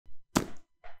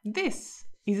This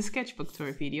is a sketchbook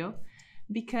tour video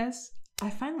because I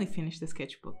finally finished the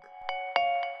sketchbook.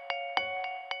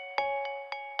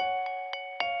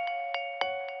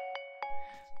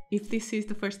 If this is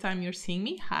the first time you're seeing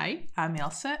me, hi, I'm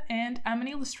Elsa and I'm an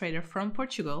illustrator from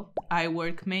Portugal. I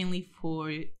work mainly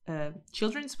for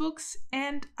children's books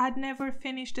and I'd never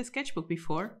finished a sketchbook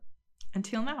before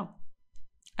until now.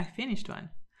 I finished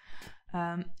one.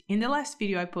 In the last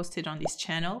video I posted on this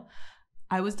channel,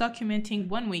 I was documenting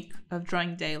 1 week of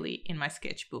drawing daily in my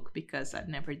sketchbook because I'd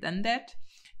never done that.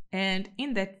 And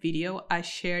in that video, I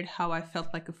shared how I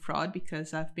felt like a fraud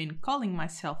because I've been calling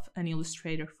myself an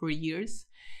illustrator for years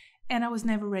and I was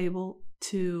never able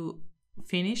to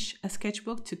finish a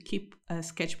sketchbook, to keep a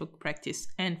sketchbook practice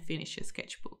and finish a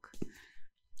sketchbook.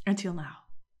 Until now.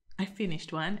 I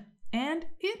finished one and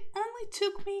it only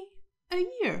took me a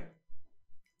year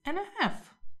and a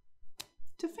half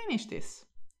to finish this.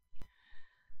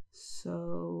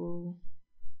 So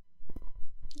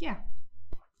yeah,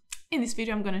 in this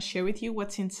video I'm gonna share with you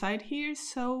what's inside here,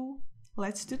 so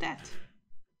let's do that.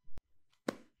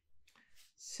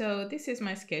 So this is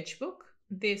my sketchbook.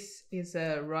 This is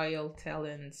a Royal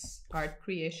Talents art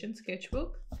creation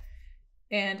sketchbook,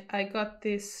 and I got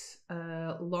this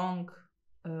long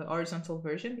horizontal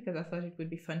version because I thought it would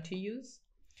be fun to use.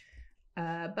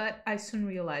 But I soon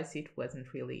realized it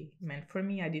wasn't really meant for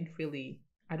me. I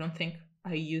don't think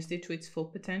I used it to its full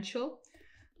potential,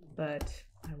 but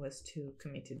I was too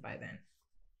committed by then.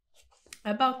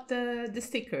 About the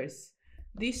stickers,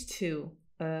 these two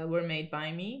were made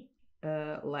by me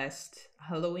last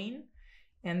Halloween,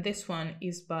 and this one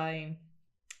is by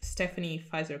Stephanie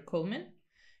Pfizer-Coleman,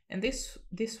 and this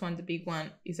one, the big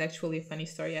one, is actually a funny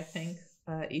story, I think.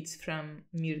 It's from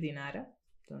Mirdinara.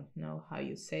 Don't know how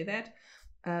you say that,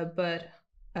 but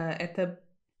at the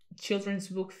children's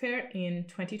book fair in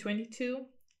 2022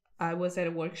 I was at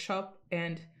a workshop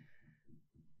and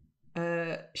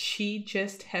she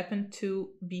just happened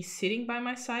to be sitting by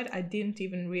my side. I didn't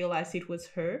even realize it was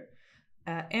her,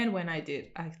 and when I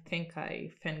did, I think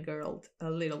I fangirled a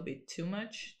little bit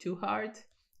too hard,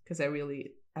 because I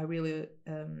really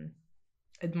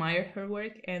admire her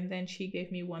work, and then she gave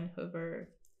me one of her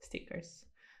stickers,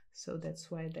 so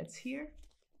that's why that's here.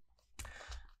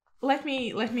 Let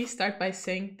me start by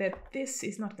saying that this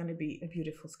is not going to be a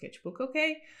beautiful sketchbook,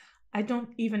 okay? I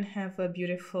don't even have a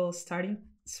beautiful starting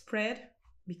spread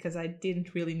because I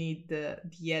didn't really need the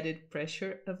added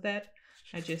pressure of that.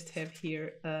 I just have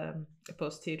here a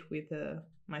post-it with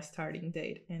my starting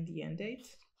date and the end date.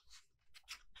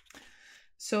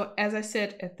 So as I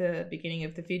said at the beginning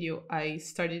of the video, I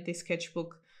started this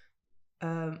sketchbook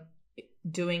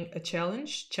doing a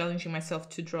challenging myself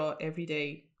to draw every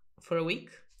day for a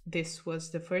week. This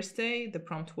was the first day. The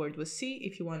prompt word was C.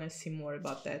 If you want to see more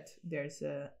about that, there's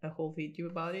a whole video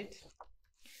about it.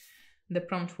 The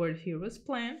prompt word here was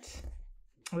plant.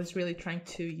 I was really trying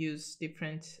to use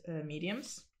different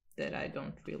mediums that I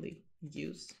don't really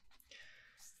use.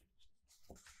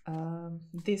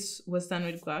 This was done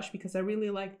with gouache because I really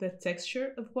like the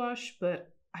texture of gouache,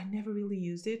 but I never really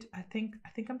used it. I think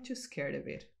I'm too scared of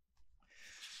it,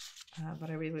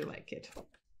 but I really like it.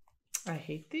 I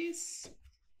hate this.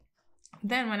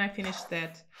 Then when I finished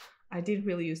that, I didn't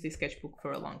really use this sketchbook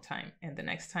for a long time, and the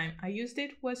next time I used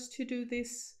it was to do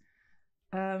this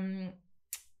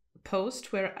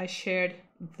post where I shared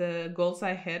the goals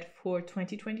I had for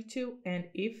 2022 and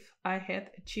if I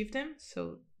had achieved them.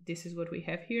 So this is what we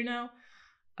have here now.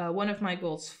 One of my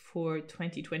goals for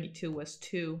 2022 was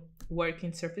to work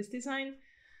in surface design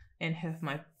and have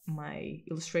my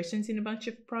illustrations in a bunch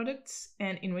of products,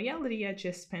 and in reality I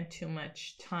just spent too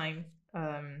much time.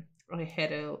 I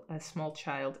had a small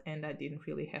child and I didn't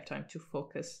really have time to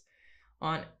focus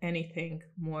on anything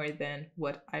more than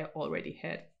what I already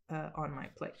had on my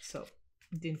plate, so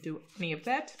didn't do any of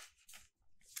that.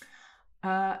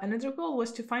 Another goal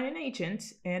was to find an agent,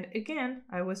 and again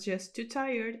I was just too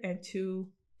tired and too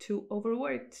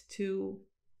overworked to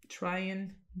try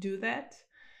and do that,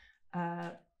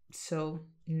 so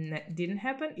didn't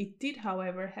happen. It did,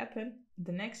 however, happen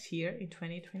the next year in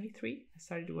 2023. I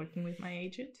started working with my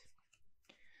agent.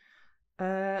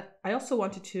 I also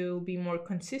wanted to be more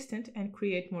consistent and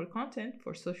create more content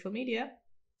for social media.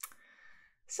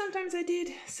 Sometimes I did,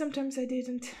 sometimes I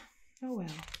didn't. Oh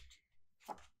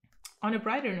well. On a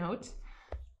brighter note,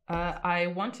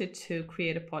 I wanted to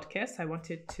create a podcast. I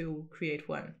wanted to create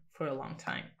one for a long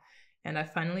time. And I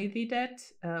finally did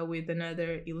that with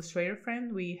another illustrator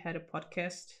friend. We had a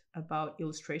podcast about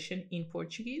illustration in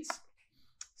Portuguese.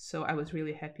 So I was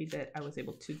really happy that I was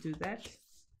able to do that.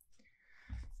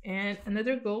 And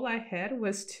another goal I had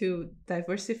was to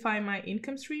diversify my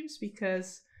income streams,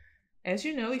 because As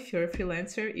you know, if you're a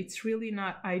freelancer, it's really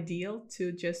not ideal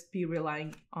to just be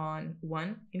relying on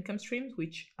one income stream,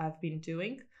 which I've been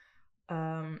doing.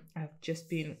 I've just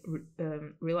been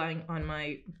relying on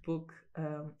my book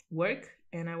work,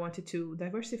 and I wanted to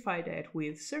diversify that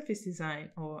with surface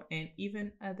design and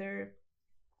even other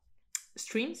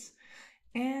streams,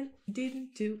 and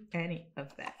didn't do any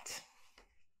of that.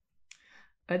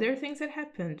 Other things that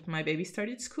happened: my baby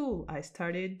started school. I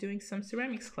started doing some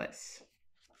ceramics class.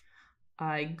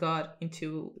 I got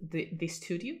into the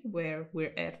studio where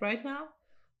we're at right now,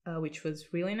 which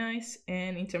was really nice.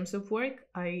 And in terms of work,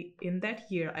 in that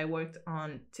year I worked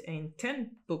on in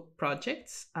 10 book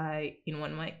projects. In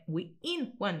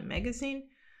one magazine,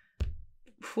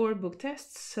 4 book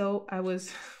tests. So I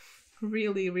was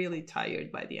really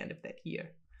tired by the end of that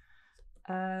year.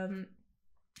 I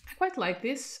quite like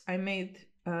this. I made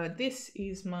this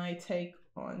is my take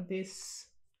on this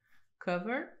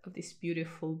cover of this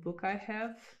beautiful book I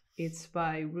have. It's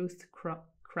by Ruth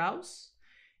Krause,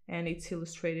 and it's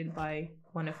illustrated by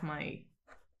one of my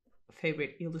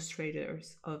favorite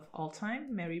illustrators of all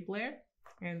time, Mary Blair.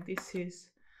 And this is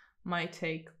my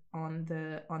take on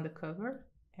the cover,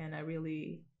 and I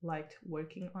really liked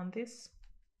working on this.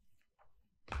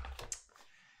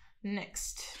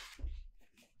 Next,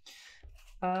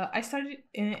 I started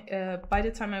by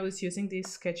the time I was using this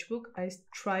sketchbook, I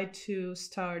tried to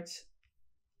start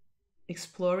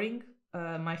exploring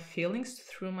my feelings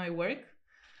through my work.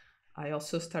 I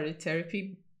also started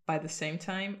therapy by the same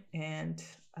time, and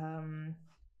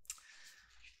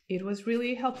it was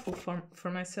really helpful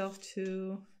for myself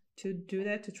to do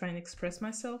that, to try and express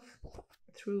myself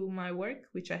through my work,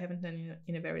 which I haven't done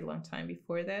in a very long time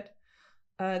before that.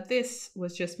 This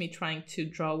was just me trying to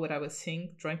draw what I was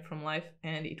seeing, drawing from life,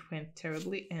 and it went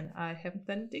terribly, and I haven't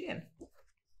done it again.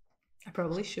 I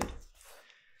probably should.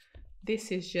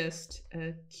 This is just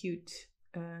a cute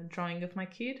drawing of my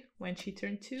kid when she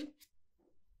turned 2.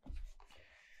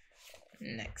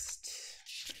 Next.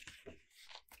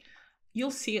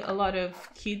 You'll see a lot of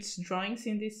kids' drawings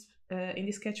in this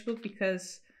sketchbook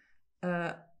because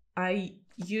I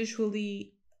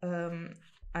usually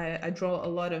I draw a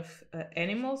lot of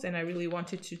animals, and I really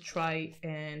wanted to try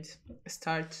and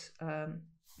start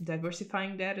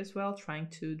diversifying that as well, trying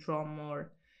to draw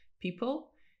more people.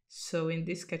 So in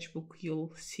this sketchbook,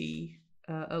 you'll see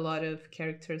a lot of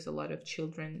characters, a lot of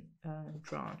children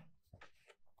drawn.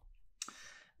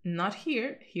 Not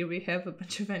here. Here we have a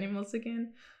bunch of animals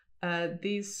again. I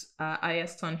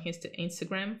asked on his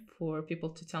Instagram for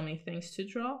people to tell me things to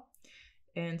draw,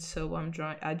 and so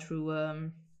I drew a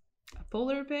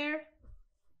polar bear,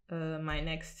 my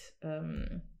next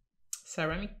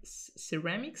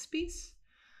ceramics piece,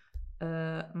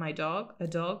 my dog, a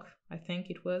dog, I think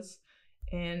it was,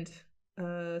 and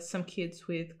some kids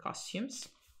with costumes.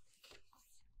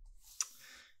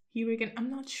 Here again, I'm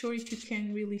not sure if you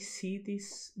can really see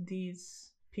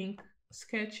these pink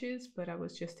sketches, but I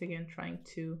was just again trying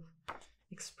to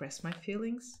express my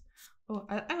feelings. Oh,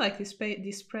 I like this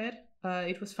spread.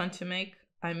 It was fun to make.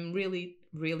 I'm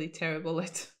really terrible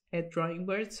at drawing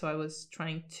birds, so I was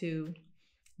trying to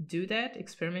do that,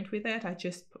 experiment with that. I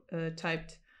just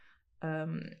typed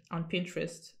on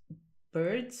Pinterest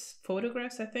birds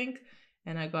photographs, I think,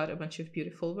 and I got a bunch of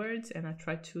beautiful birds, and I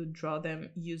tried to draw them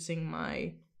using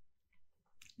my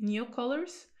Neo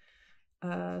colors.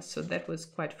 So that was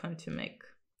quite fun to make.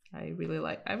 I really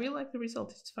like the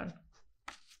result. It's fun.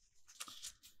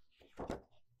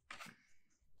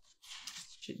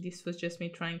 This was just me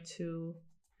trying to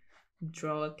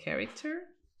draw a character.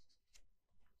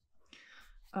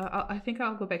 I think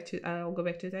I'll go back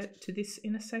to this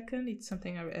in a second. It's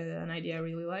something an idea I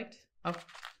really liked. Oh,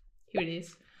 here it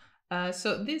is.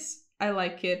 So this, I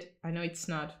like it. I know it's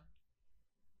not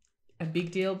a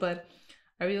big deal, but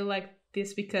I really like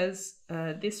this because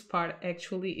this part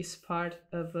actually is part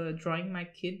of a drawing my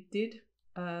kid did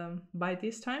by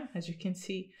this time. As you can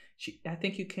see, I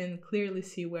think you can clearly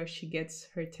see where she gets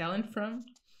her talent from.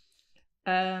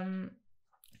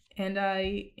 And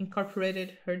I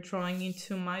incorporated her drawing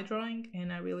into my drawing,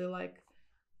 and I really like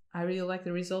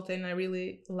the result, and I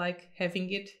really like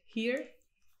having it here.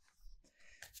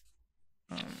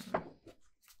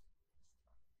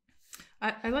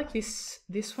 I like this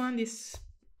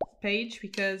page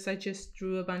because I just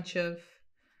drew a bunch of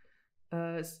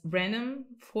random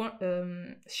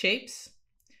shapes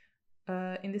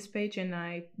in this page, and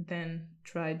I then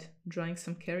tried drawing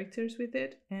some characters with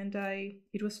it, and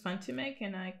it was fun to make,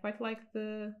 and I quite like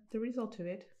the result of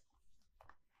it.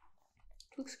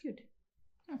 It looks good.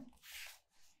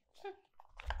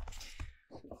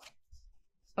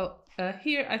 Oh,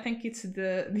 here I think it's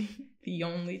the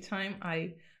only time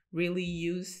I really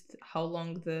used how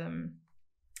long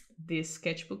this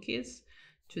sketchbook is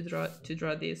to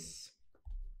draw this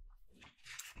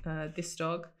this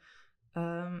dog.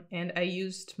 And I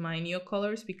used my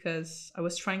Neocolors because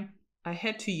I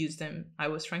had to use them. I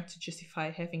was trying to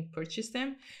justify having purchased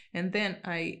them. And then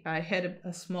I had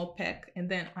a small pack, and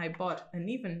then I bought an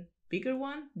even bigger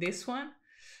one, this one.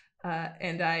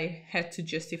 And I had to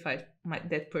justify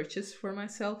that purchase for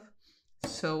myself.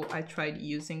 So I tried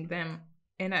using them,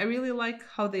 and I really like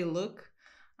how they look.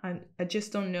 I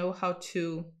just don't know how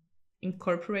to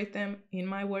incorporate them in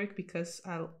my work because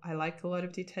I like a lot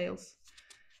of details,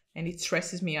 and it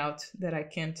stresses me out that I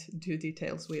can't do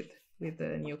details with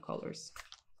the Neocolors.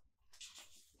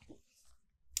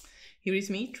 Here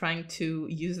is me trying to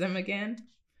use them again.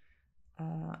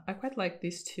 I quite like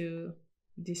these two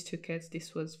cats.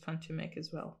 This was fun to make as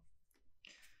well.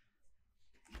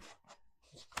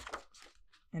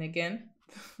 And again,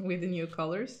 with the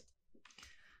Neocolors.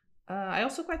 I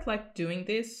also quite like doing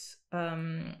this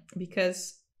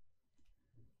because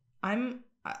I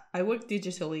work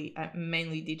digitally,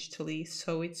 mainly digitally,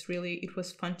 so it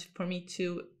was fun for me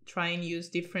to try and use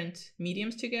different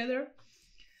mediums together.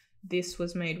 This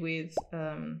was made with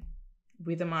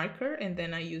a marker, and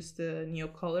then I used the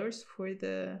Neocolors for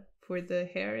the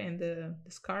hair and the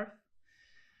scarf.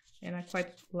 And I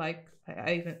quite like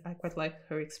I quite like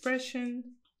her expression.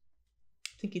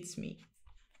 I think it's me.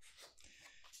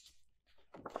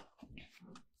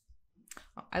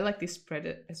 I like this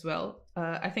spread as well.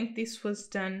 I think this was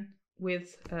done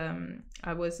with,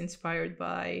 I was inspired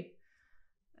by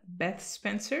Beth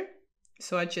Spencer.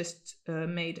 So I just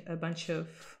made a bunch of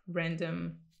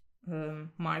random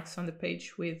marks on the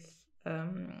page with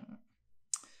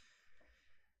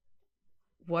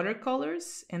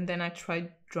watercolors, and then I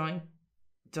tried drawing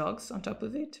dogs on top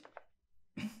of it.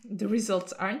 The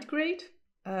results aren't great,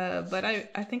 but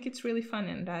I think it's really fun,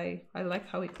 and I like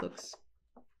how it looks.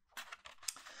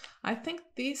 I think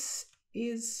this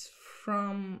is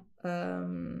from a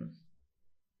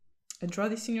Draw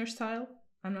This in Your Style.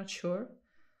 I'm not sure.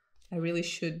 I really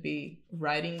should be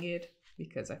writing it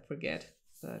because I forget,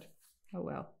 but oh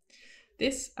well.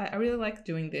 This, I really like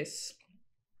doing this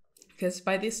because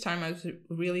by this time I was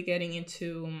really getting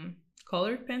into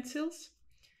colored pencils.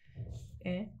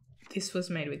 And this was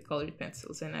made with colored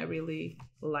pencils, and I really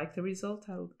like the result.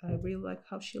 I really like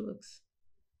how she looks.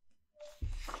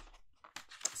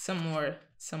 Some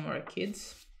more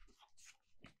kids,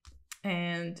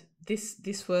 and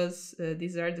this was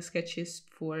these are the sketches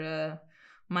for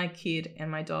my kid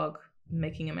and my dog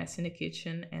making a mess in the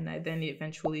kitchen, and I then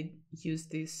eventually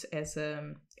used this as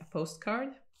a postcard.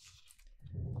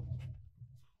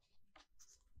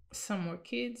 Some more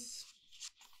kids.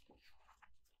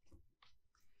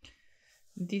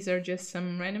 These are just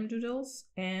some random doodles,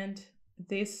 and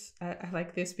this I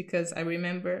like this because I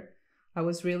remember I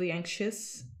was really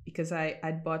anxious because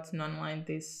I'd bought online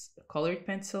these colored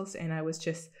pencils, and I was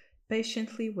just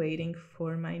patiently waiting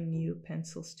for my new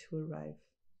pencils to arrive.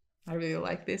 I really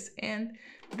like this. And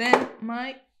then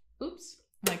my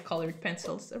colored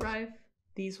pencils arrive.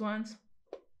 These ones,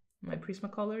 my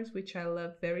Prismacolors, which I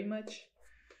love very much.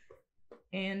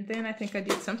 And then I think I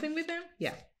did something with them.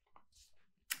 Yeah.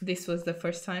 This was the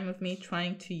first time of me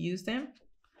trying to use them,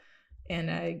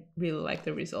 and I really like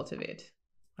the result of it.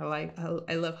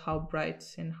 I love how bright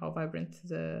and how vibrant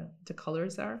the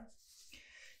colors are.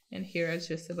 And here is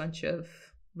just a bunch of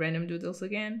random doodles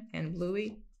again, and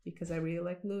Bluey, because I really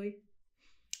like Bluey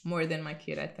more than my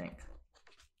kid, I think.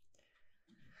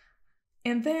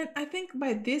 And then I think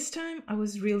by this time I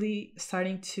was really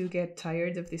starting to get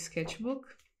tired of this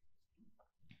sketchbook.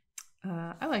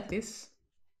 I like this.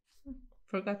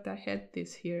 Forgot I had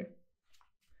this here.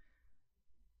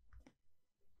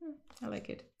 I like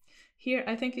it. Here,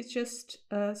 I think it's just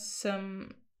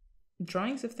some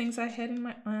drawings of things I had in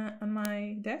my on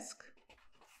my desk,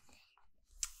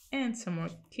 and some more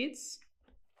kids.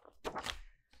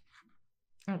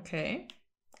 Okay,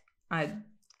 I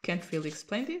can't really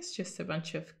explain this. Just a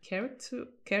bunch of carrots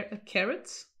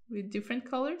with different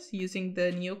colors using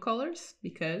the Neocolors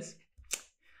because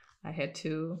I had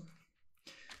to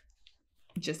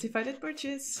justify that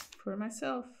purchase for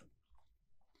myself.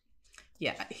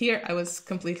 Yeah, here I was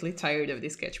completely tired of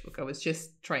this sketchbook. I was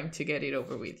just trying to get it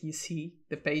over with. You see,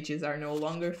 the pages are no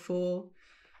longer full.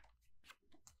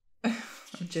 I'm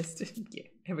just, yeah,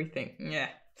 everything. Yeah,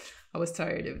 I was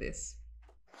tired of this.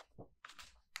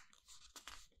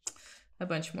 A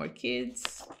bunch more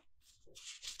kids.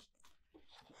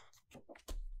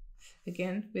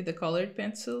 Again, with the colored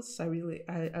pencils. I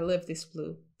love this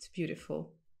blue. It's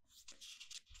beautiful.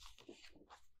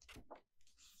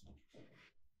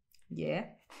 Yeah,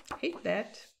 hate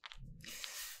that.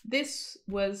 This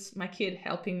was my kid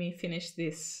helping me finish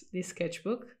this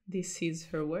sketchbook. This is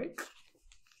her work.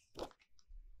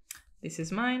 This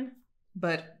is mine,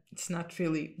 but it's not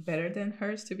really better than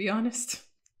hers, to be honest.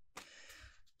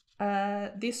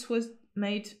 This was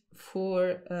made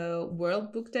for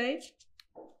World Book Day,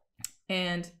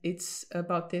 and it's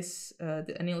about this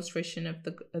an illustration of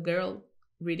a girl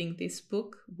reading this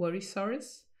book,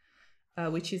 Worrysaurus,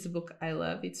 which is a book I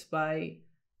love. It's by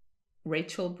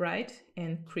Rachel Bright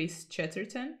and Chris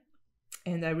Chatterton,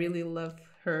 and I really love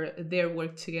their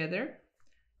work together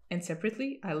and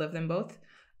separately. I love them both.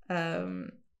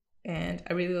 And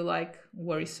I really like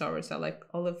Worrysaurus. I like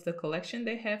all of the collection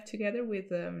they have together with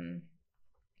the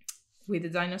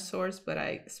dinosaurs, but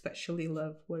I especially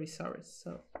love Worrysaurus.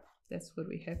 So that's what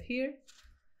we have here.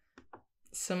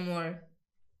 Some more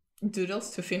doodles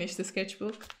to finish the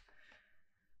sketchbook.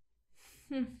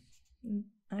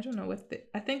 I don't know what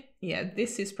I think, yeah,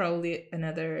 this is probably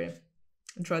another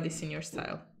draw this in your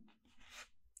style.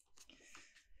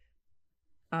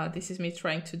 This is me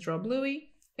trying to draw Bluey.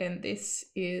 And this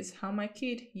is how my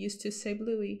kid used to say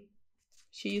Bluey.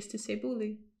 She used to say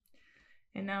Bully.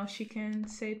 And now she can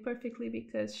say it perfectly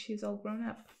because she's all grown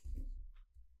up.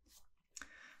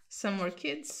 Some more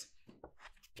kids.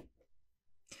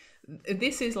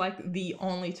 This is like the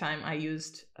only time I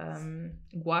used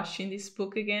gouache in this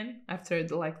book again, after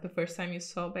the first time you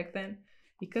saw back then.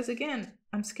 Because again,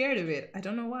 I'm scared of it. I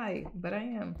don't know why, but I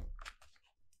am.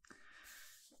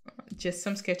 Just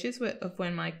some sketches of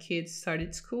when my kids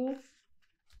started school,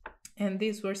 and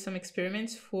these were some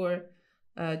experiments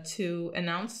to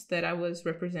announce that I was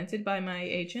represented by my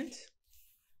agent.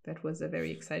 That was a very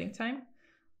exciting time.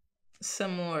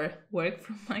 Some more work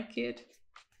from my kid.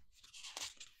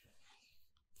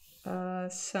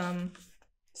 Some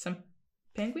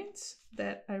penguins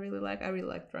that I really like. I really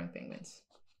like drawing penguins.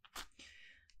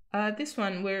 This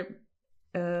one we're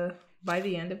by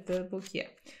the end of the book, yeah.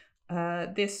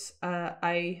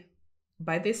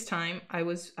 By this time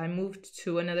I moved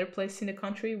to another place in the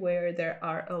country where there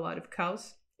are a lot of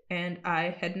cows, and I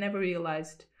had never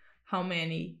realized how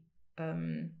many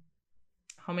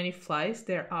flies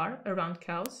there are around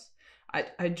cows.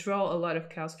 I draw a lot of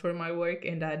cows for my work,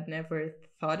 and I'd never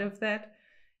thought of that,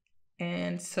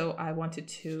 and so I wanted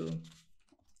to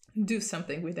do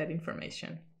something with that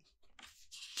information.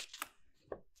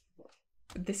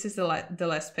 This is the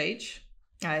last page.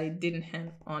 I didn't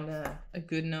hand on a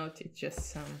good note. It's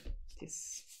just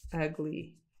this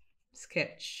ugly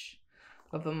sketch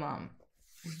of a mom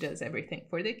who does everything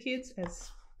for the kids,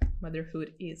 as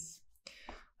motherhood is.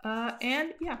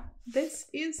 And yeah, this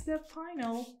is the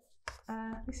final.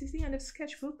 This is the end of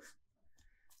sketchbook.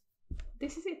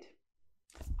 This is it.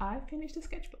 I finished the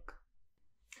sketchbook.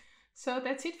 So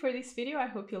that's it for this video. I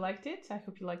hope you liked it. I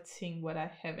hope you liked seeing what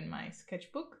I have in my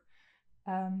sketchbook.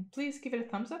 Please give it a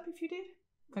thumbs up if you did.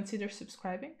 Consider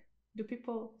subscribing. Do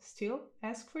people still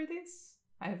ask for this?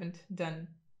 I haven't done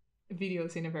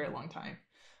videos in a very long time,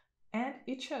 and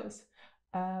it shows.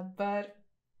 But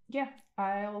yeah,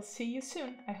 I'll see you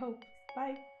soon, I hope.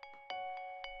 Bye.